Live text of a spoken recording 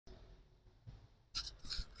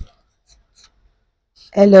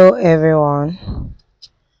Hello everyone,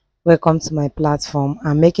 welcome to my platform.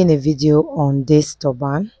 I'm making a video on this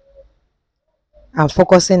turban. I'm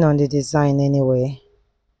focusing on the design anyway.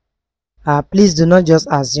 Please do not just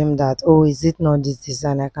assume that, oh, is it not this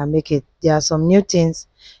design, I can make it. There are some new things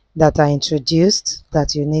that are introduced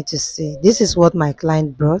that you need to see. This is what my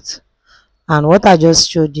client brought, and what I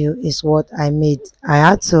just showed you is what I made. I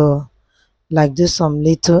had to do some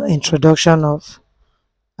little introduction of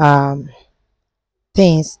um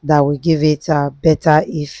things that will give it a better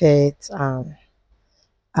effect and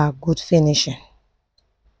a good finishing.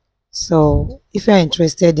 So if you're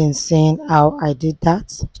interested in seeing how I did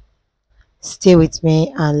that, stay with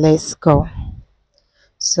me and let's go.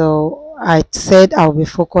 So I said I'll be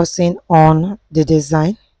focusing on the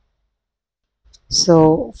design.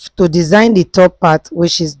 So to design the top part,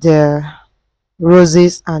 which is the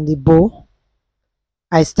roses and the bow,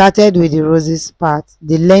 I started with the roses part.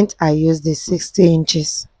 The length I used is 60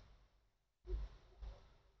 inches.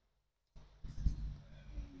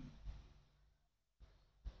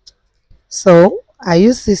 So I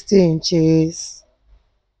used 60 inches,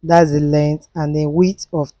 that's the length, and the width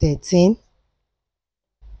of 13.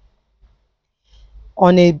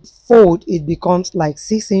 On a fold it becomes like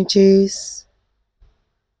 6 inches,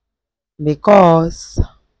 because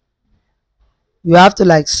you have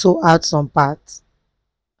to sew out some parts,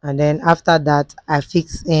 and then after that I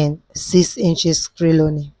fix in 6 inches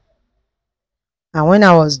crinoline. And when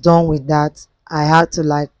I was done with that, I had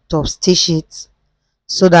to top stitch it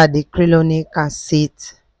so that the crinoline can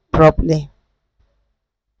sit properly.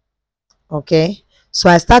 Okay, so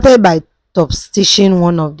I started by top stitching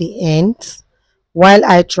one of the ends while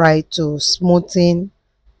I tried to smoothen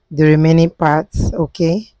the remaining parts.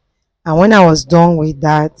 Okay, and when I was done with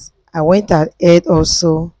that, I went ahead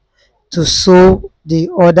also to sew the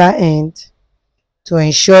other end to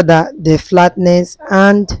ensure that the flatness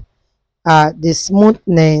and the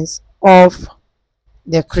smoothness of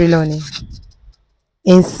the crinoline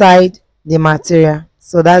inside the material.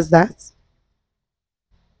 So that's that.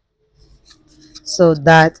 So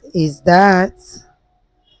that is that.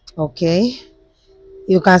 Okay,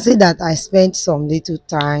 you can see that I spent some little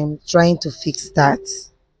time trying to fix that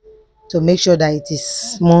to make sure that it is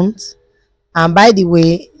smooth. And by the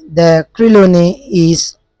way, the crinoline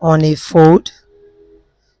is on a fold.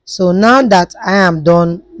 So now that I am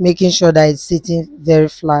done making sure that it's sitting very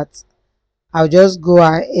flat, I'll just go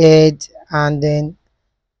ahead and then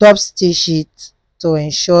top stitch it to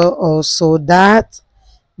ensure also that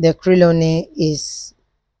the crinoline is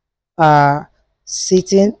uh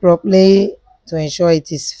sitting properly, to ensure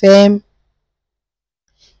it is firm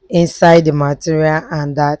inside the material,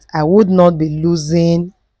 and that I would not be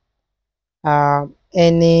losing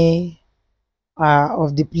any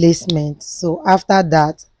of the placement. So after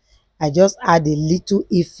that, I just add a little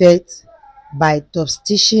effect by top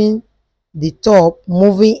stitching the top,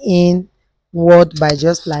 moving inward by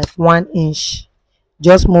just 1 inch,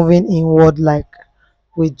 just moving inward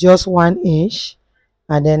with just 1 inch,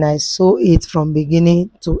 and then I sew it from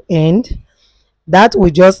beginning to end. That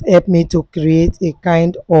will just help me to create a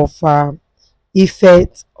kind of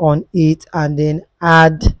effect on it, and then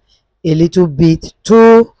add a little bit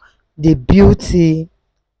to the beauty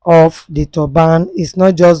of the turban. Is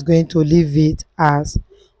not just going to leave it as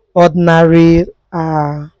ordinary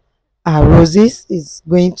roses. It's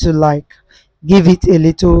going to give it a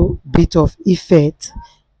little bit of effect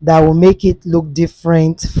that will make it look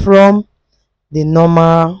different from the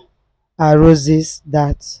normal roses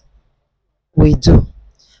that we do.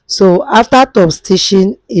 So after top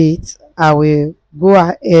stitching it, I will go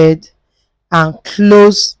ahead and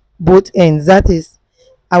close both ends. That is,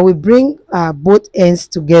 I will bring both ends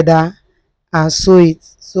together and sew it.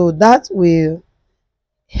 So that will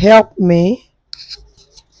help me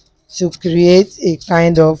to create a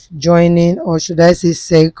kind of joining, or should I say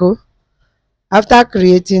circle. After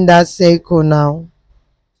creating that circle now,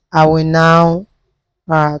 I will now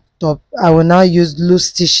use loose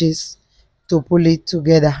stitches to pull it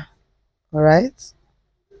together. All right,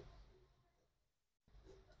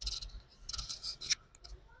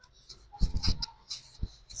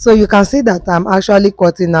 so you can see that I'm actually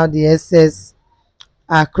cutting out the excess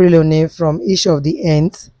crinoline from each of the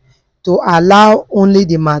ends to allow only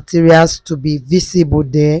the materials to be visible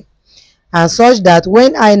there, and such that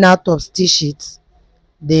when I now top stitch it,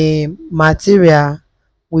 the material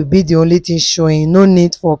will be the only thing showing. No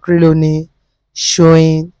need for crinoline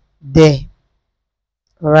showing there.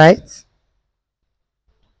 All right,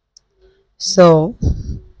 so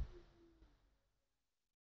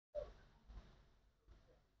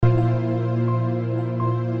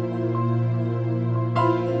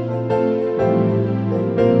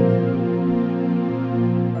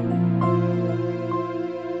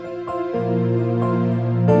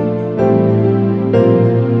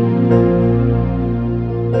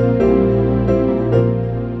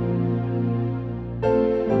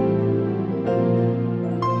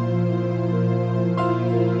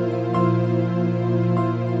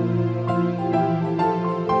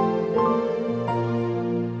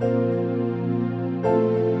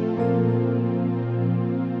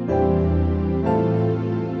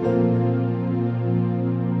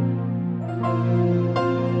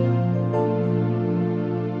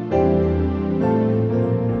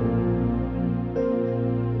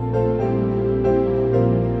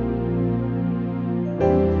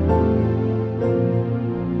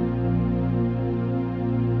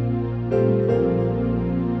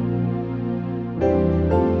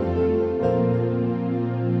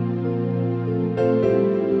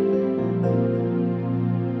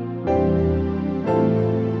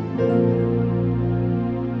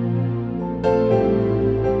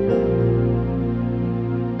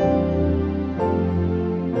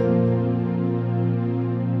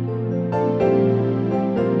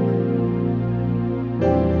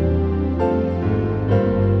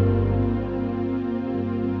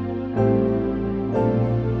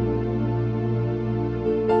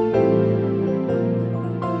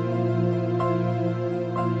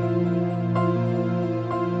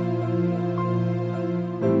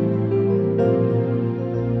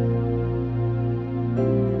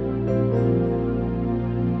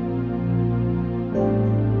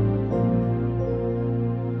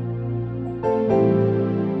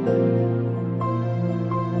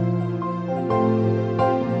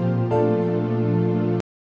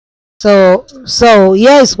So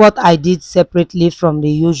here is what I did separately from the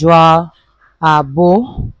usual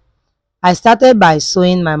bow. I started by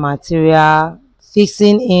sewing my material,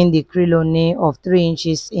 fixing in the crinoline of 3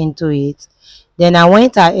 inches into it. Then I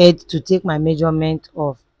went ahead to take my measurement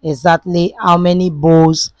of exactly how many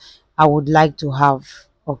bows I would like to have.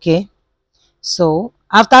 Okay, so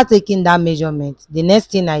after taking that measurement, the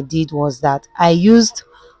next thing I did was that I used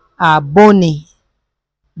bone,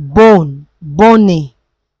 bone,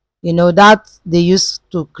 you know, that they used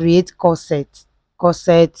to create corsets,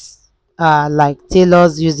 like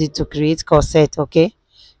tailors use it to create corset. Okay,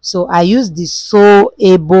 so I use the sew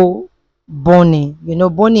able boning. You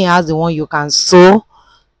know, boning has the one you can sew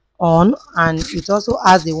on, and it also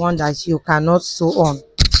has the one that you cannot sew on.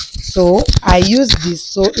 So I use the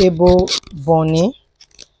sew able boning,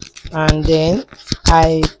 and then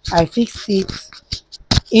I fix it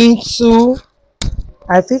into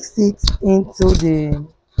the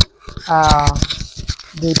uh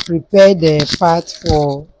they prepare the part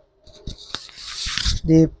for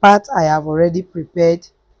the part I have already prepared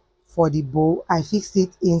for the bow. I fixed it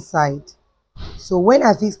inside. So when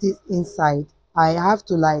I fixed it inside, I have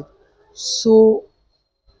to like sew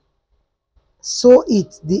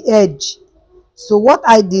it the edge. So what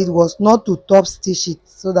I did was not to top stitch it,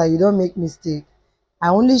 so that you don't make mistake. I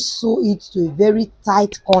only sew it to a very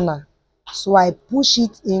tight corner. So I push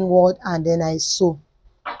it inward and then I sew.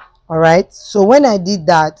 All right, so when I did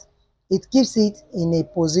that, it keeps it in a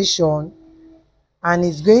position, and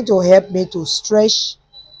it's going to help me to stretch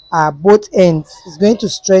both ends. It's going to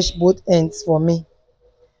stretch both ends for me.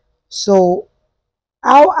 So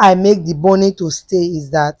how I make the boning to stay is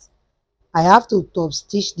that I have to top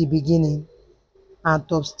stitch the beginning and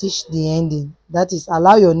top stitch the ending. That is,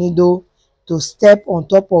 allow your needle to step on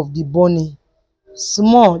top of the boning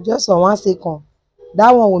small, just for 1 second.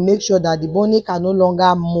 That one will make sure that the boning can no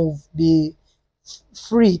longer move, be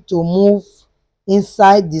free to move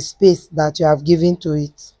inside the space that you have given to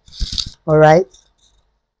it. All right,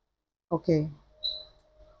 okay.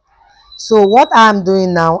 So what I'm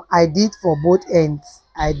doing now, I did for both ends.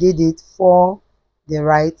 I did it for the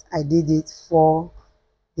right, I did it for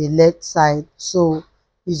the left side. So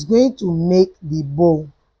it's going to make the bow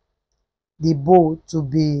to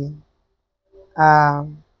be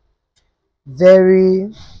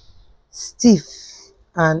very stiff,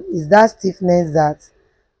 and it's that stiffness that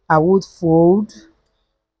I would fold.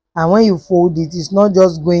 And when you fold it, it's not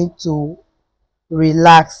just going to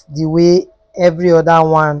relax the way every other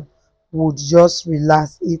one would just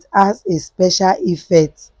relax. It has a special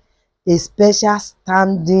effect, a special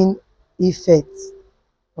standing effect.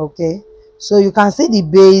 Okay, so you can see the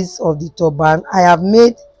base of the turban I have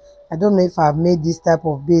made. I don't know if I've made this type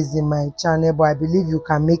of base in my channel, but I believe you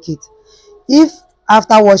can make it. If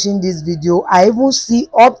after watching this video I even see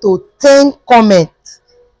up to 10 comments,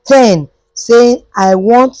 10 saying I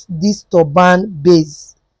want this turban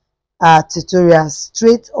base tutorial,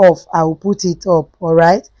 straight off I will put it up. All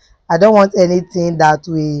right, I don't want anything that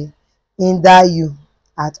will hinder you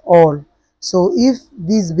at all. So if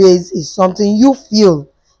this base is something you feel,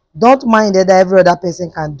 don't mind that every other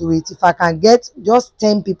person can do it. If I can get just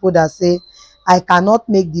 10 people that say I cannot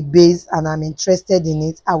make the base and I'm interested in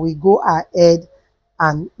it, I will go ahead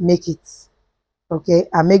and make it. Okay,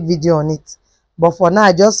 I make video on it. But for now,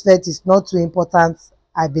 I just felt it's not too important.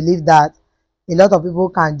 I believe that a lot of people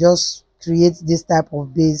can just create this type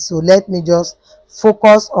of base. So let me just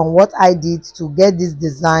focus on what I did to get this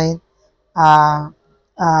design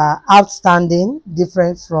outstanding,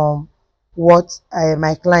 different from what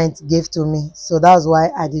my client gave to me. So that's why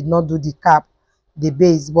I did not do the cap, the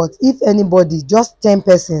base. But if anybody, just 10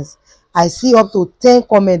 persons, I see up to 10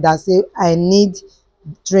 comments that say I need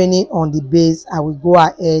training on the base, I will go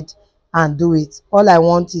ahead and do it. All I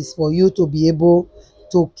want is for you to be able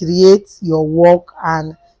to create your work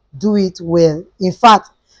and do it well. In fact,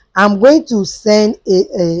 I'm going to send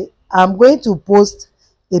I'm going to post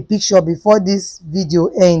a picture before this video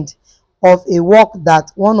end of a work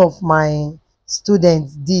that one of my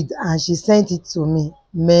students did, and she sent it to me.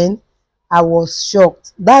 Man, I was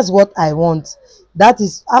shocked. That's what I want. That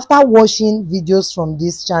is, after watching videos from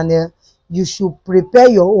this channel, you should prepare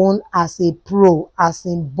your own as a pro, as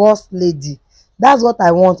a boss lady. That's what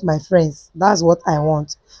I want, my friends. That's what I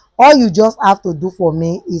want. All you just have to do for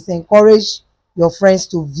me is encourage your friends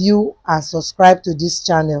to view and subscribe to this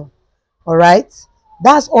channel. All right,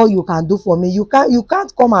 that's all you can do for me. You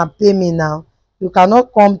can't come and pay me now. You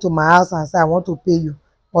cannot come to my house and say I want to pay you,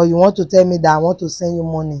 or you want to tell me that I want to send you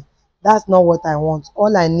money. That's not what I want.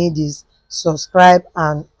 All I need is subscribe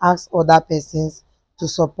and ask other persons to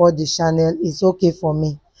support the channel. It's okay for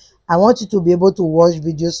me. I want you to be able to watch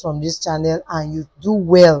videos from this channel and you do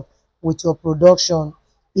well with your production.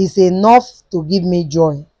 It's enough to give me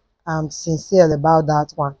joy. I'm sincere about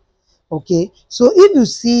that one. Okay, so if you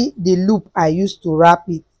see the loop I used to wrap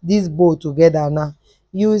it, this bow together now,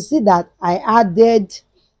 you will see that I added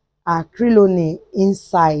acrylonine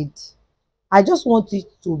inside. I just want it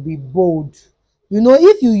to be bold. You know,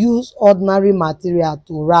 if you use ordinary material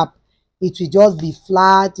to wrap, it will just be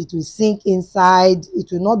flat, it will sink inside,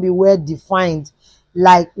 it will not be well defined.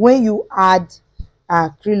 Like when you add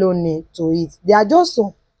acrylonine to it, there are just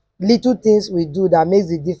some little things we do that makes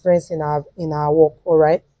the difference in our work. All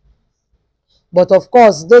right, but of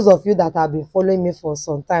course, those of you that have been following me for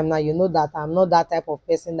some time now, you know that I'm not that type of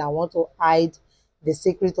person that want to hide the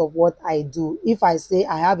secret of what I do. If I say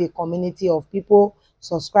I have a community of people,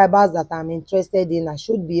 subscribers that I'm interested in, I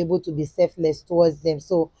should be able to be selfless towards them.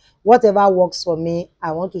 So whatever works for me,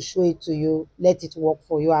 I want to show it to you. Let it work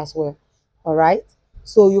for you as well. All right.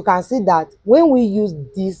 So you can see that when we use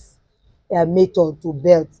this method to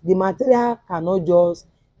belt, the material cannot just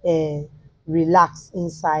relax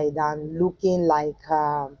inside and looking like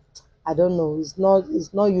I don't know, it's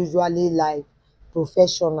not usually like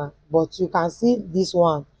professional. But you can see this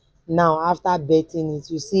one now after belting it.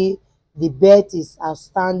 You see the belt is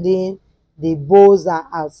outstanding, the bows are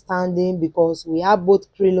outstanding because we have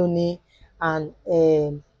both crinoline and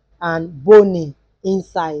bony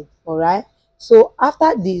inside. All right, so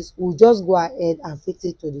after this we'll just go ahead and fix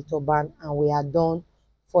it to the turban and we are done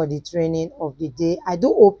for the training of the day. I do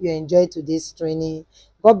hope you enjoyed today's training.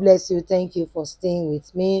 God bless you. Thank you for staying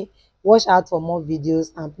with me. Watch out for more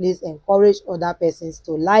videos and please encourage other persons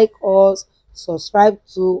to like us, subscribe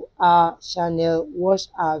to our channel, watch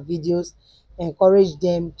our videos, encourage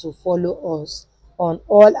them to follow us on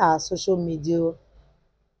all our social media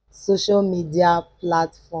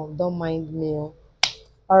platform. Don't mind me.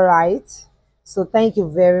 All right, so thank you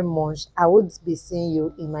very much. I would be seeing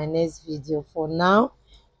you in my next video. For now,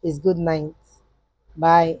 it's good night.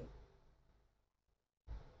 Bye.